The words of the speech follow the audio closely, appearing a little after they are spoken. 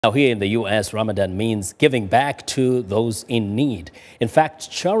Now, here in the U.S., Ramadan means giving back to those in need. In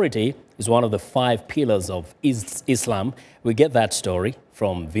fact, charity is one of the 5 pillars of Islam. We get that story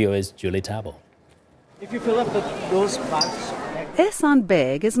from VOA's Julie Taboh. If you fill up those pots. Ehsan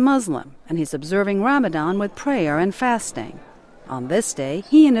Beg is Muslim, and he's observing Ramadan with prayer and fasting. On this day,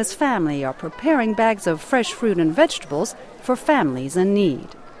 he and his family are preparing bags of fresh fruit and vegetables for families in need.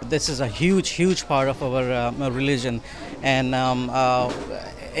 This is a huge part of our religion, and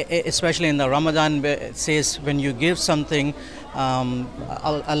especially in the Ramadan, it says when you give something,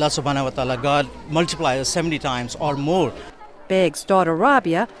 Allah subhanahu wa ta'ala, God multiplies 70 times or more. Beg's daughter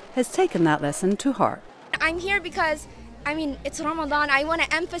Rabia has taken that lesson to heart. I'm here because, it's Ramadan. I want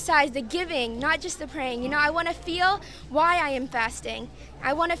to emphasize the giving, not just the praying. I want to feel why I am fasting.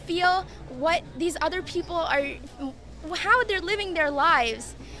 I want to feel what these other people are, how they're living their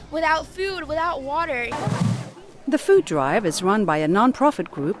lives without food, without water. The food drive is run by a nonprofit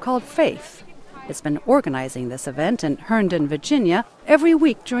group called Faith. It's been organizing this event in Herndon, Virginia, every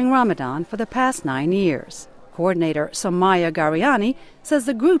week during Ramadan for the past 9 years. Coordinator Somaya Gariani says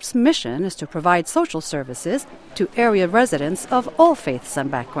the group's mission is to provide social services to area residents of all faiths and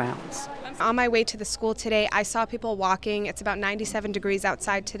backgrounds. On my way to the school today, I saw people walking. It's about 97 degrees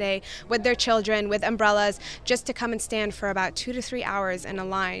outside today with their children, with umbrellas, just to come and stand for about 2 to 3 hours in a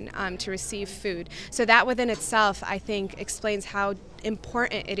line to receive food. So that within itself, I think, explains how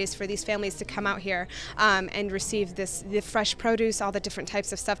important it is for these families to come out here and receive the fresh produce, all the different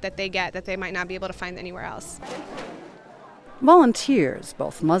types of stuff that they get that they might not be able to find anywhere else. Volunteers,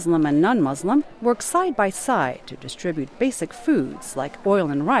 both Muslim and non-Muslim, work side by side to distribute basic foods like oil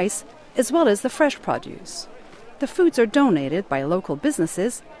and rice, as well as the fresh produce. The foods are donated by local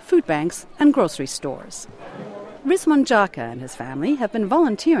businesses, food banks, and grocery stores. Rizwan Jaka and his family have been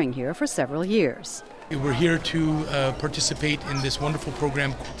volunteering here for several years. We're here to participate in this wonderful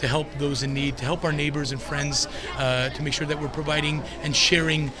program to help those in need, to help our neighbors and friends, to make sure that we're providing and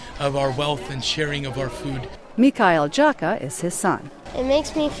sharing of our wealth and sharing of our food. Mikhail Jaka is his son. It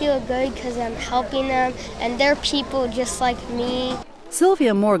makes me feel good because I'm helping them, and they're people just like me.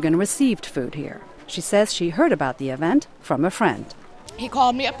 Sylvia Morgan received food here. She says she heard about the event from a friend. He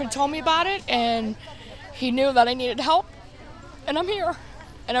called me up and told me about it, and he knew that I needed help, and I'm here,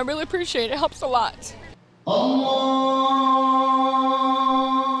 and I really appreciate it. It helps a lot.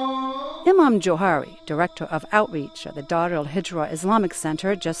 Imam Johari, director of outreach at the Dar al-Hijra Islamic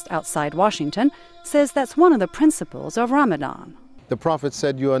Center just outside Washington, says that's one of the principles of Ramadan. The Prophet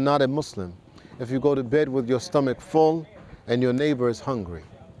said you are not a Muslim if you go to bed with your stomach full and your neighbor is hungry.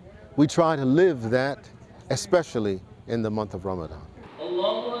 We try to live that, especially in the month of Ramadan.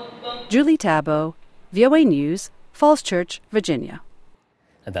 Julie Taboh, VOA News, Falls Church, Virginia.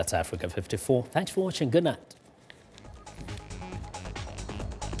 And that's Africa 54. Thanks for watching. Good night.